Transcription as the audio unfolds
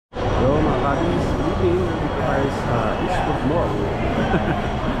So mga kabis, meeting dito tayo sa Eastwood Mall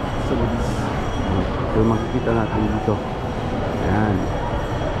sa Libis. So makikita natin dito. Ayan.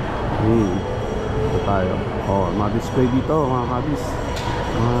 Dito tayo. Mga display dito mga kabis,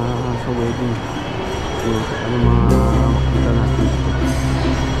 sa wedding. So ano mga makikita natin dito.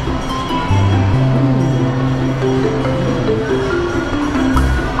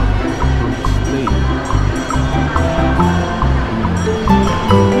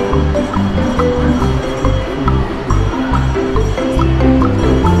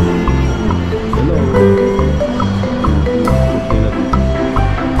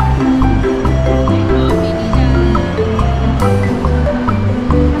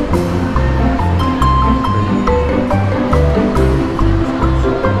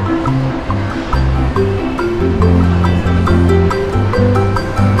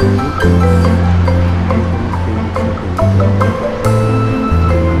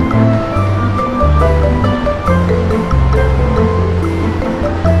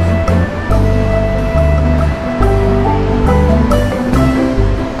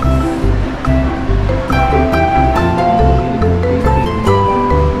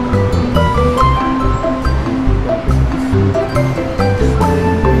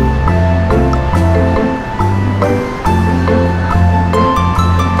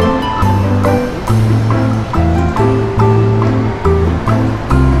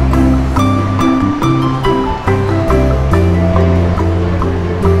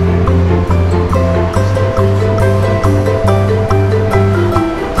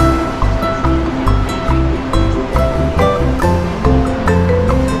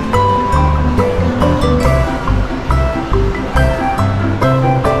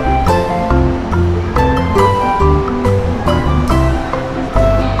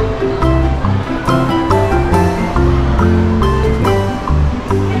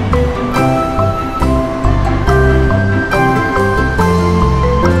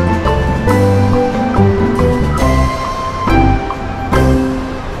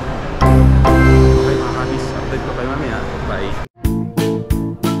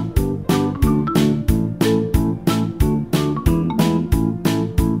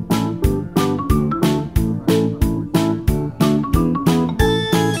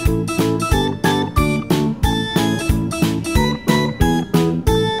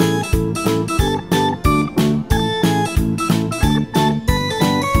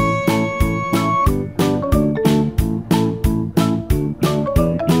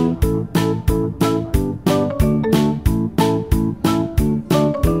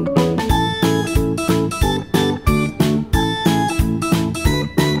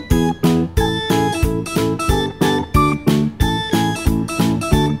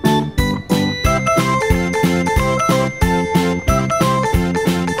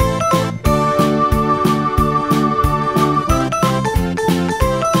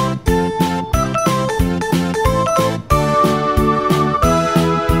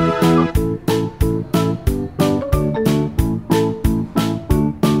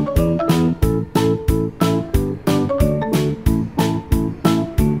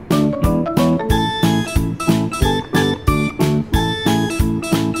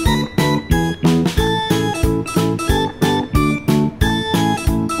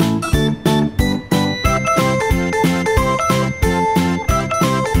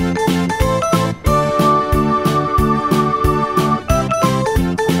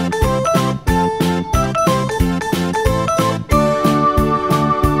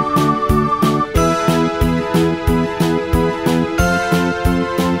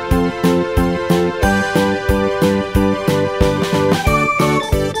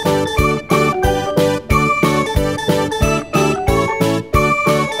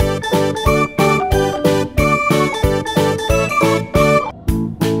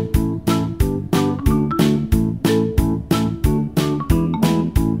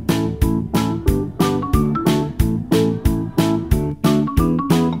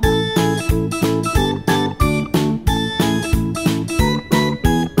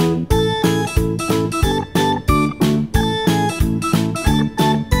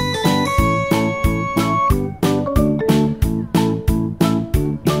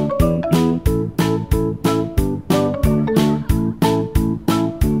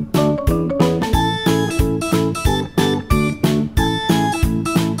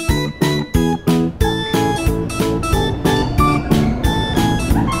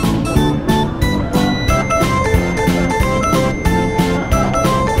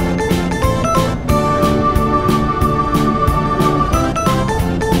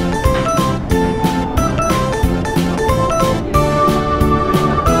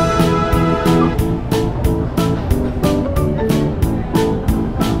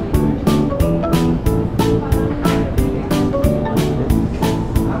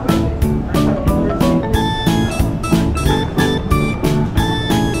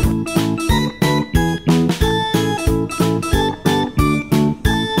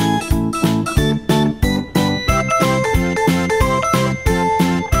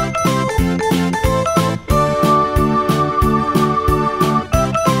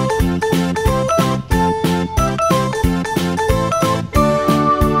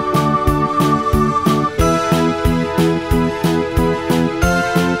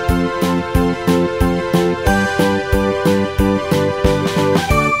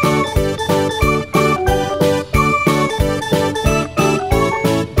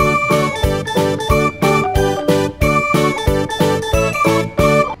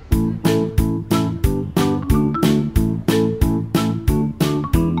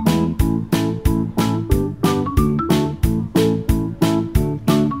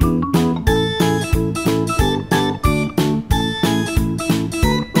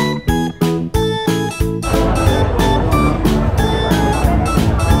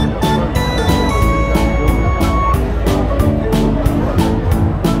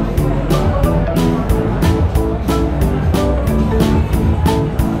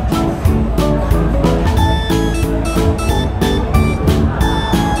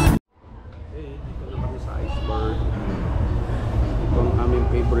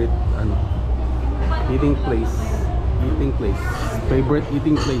 favorite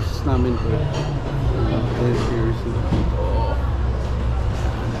eating place namin to. Seriously. Oh.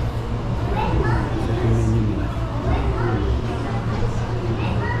 Ito yung menu nila.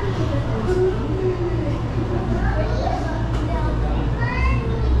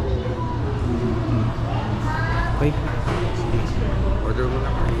 Okay. Order mo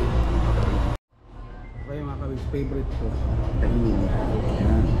na kayo. Okay mga kabis, favorite ko. Kainin.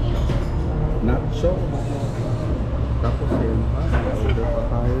 Ayan. Nacho. Tapos yun pa. Order pa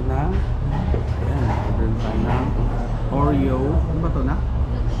tayo na. Ayan. Order tayo na Oreo. Ano ba ito na?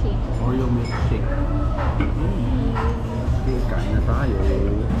 Milkshake. Oreo milkshake. Okay, kain na tayo.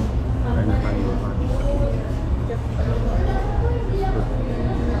 Kain na tayo.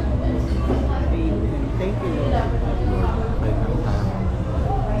 Thank you. Kain na tayo.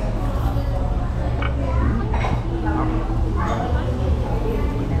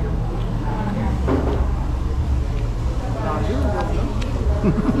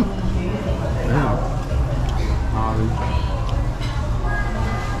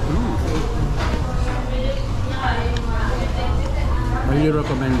 Highly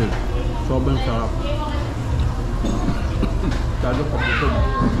recommended. Sobrang sarap. Lalo pag busog.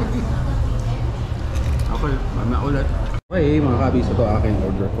 Okay, mama ulit. Okay mga kabis, ito aking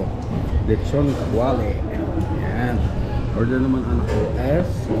order ko. Lechon kawale. Yan. Order naman anak ko as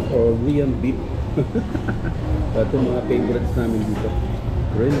Korean beef. Ito mga favorites namin dito.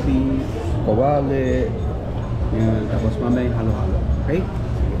 Green beef, kawale. Yan. Tapos mamaya halo-halo. Okay?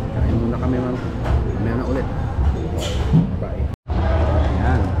 Kain muna kami mamaya na ulit. Bye.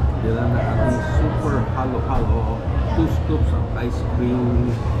 Yan. Dila na ating super halo-halo. 2 scoops of ice cream.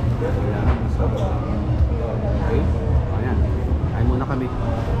 Yan. Okay? Ayan. Kain muna kami.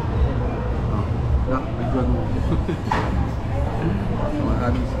 Oh. Nak, bigyan mo. Mga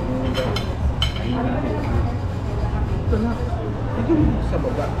kabis. Kain na natin. Ito na. Ito sa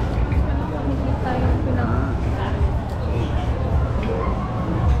baba. Hindi tayo pinag- Okay.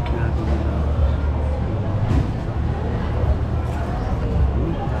 Natin na.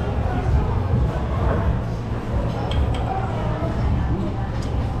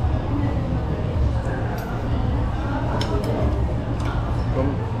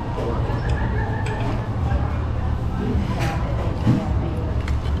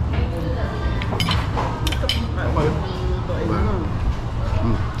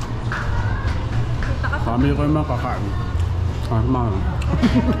 Kami ko yung mga kakain. Mahal.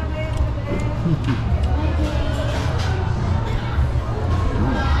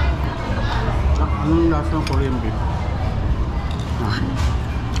 Anong lasa ng Korean beef?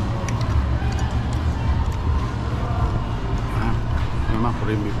 Yung mga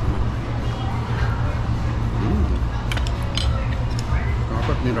Korean beef naman.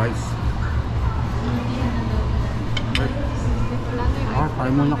 Dapat ni rice.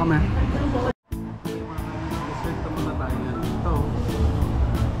 Kain muna kami.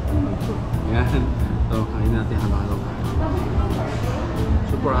 Yan. So, kain natin halo-halo.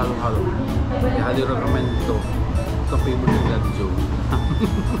 Super halo-halo. I-highly recommend ito. Ito favorite ni Daddy Joe.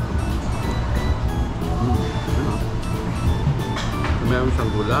 Meron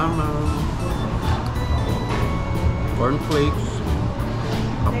siyang gulaman, cornflakes,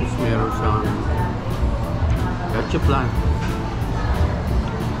 tapos meron siyang ketchup lang.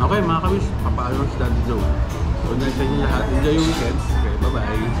 Okay mga kabis, papaalam si Daddy Joe. Good night sa inyo lahat. Enjoy yung weekends. Okay,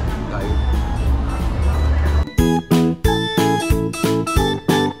 bye-bye. Bye.